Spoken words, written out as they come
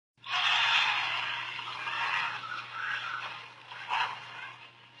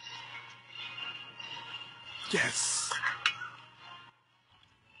Yes.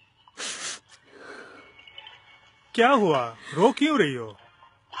 क्या हुआ, रो क्यों रही हो?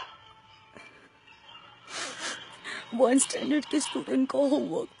 1 स्टैंडर्ड के स्टूडेंट का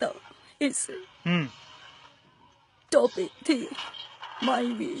होमवर्क था, इसे टॉपिक थी माय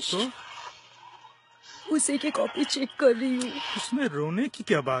विश। तो उसी की कॉपी चेक कर रही हूँ। उसमें रोने की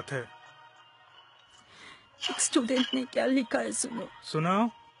क्या बात है? एक स्टूडेंट ने क्या लिखा है सुनो। सुनाओ।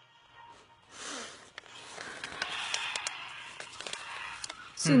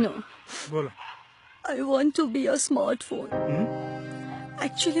 सुनो। बोलो। I want to be a smartphone.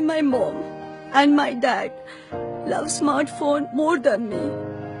 Actually, my mom and my dad love smartphone more than me.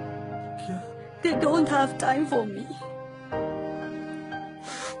 क्या? They don't have time for me.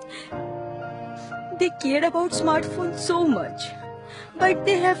 They care about smartphone so much, but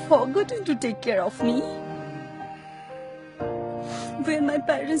they have forgotten to take care of me. When my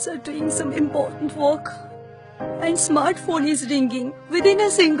parents are doing some important work and smartphone is ringing, within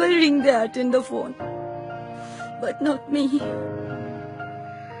a single ring they attend the phone. But not me.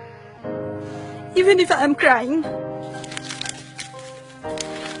 Even if I am crying,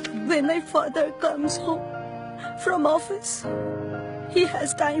 when my father comes home from office, he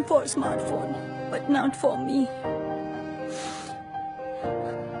has time for smartphone, but not for me.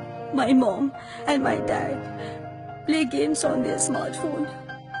 My mom and my dad play games on their smartphone,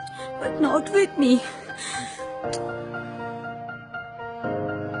 but not with me.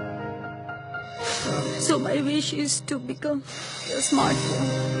 So my wish is to become a smartphone.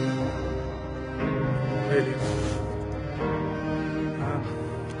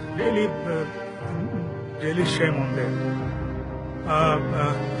 Really shame on them.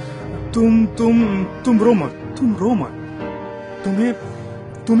 तुम रो मत,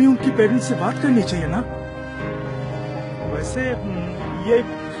 तुम्हें उनकी parents से बात करनी चाहिए ना। वैसे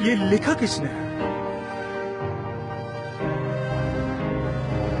ये लिखा किसने है?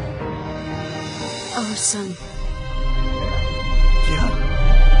 Our son. क्या?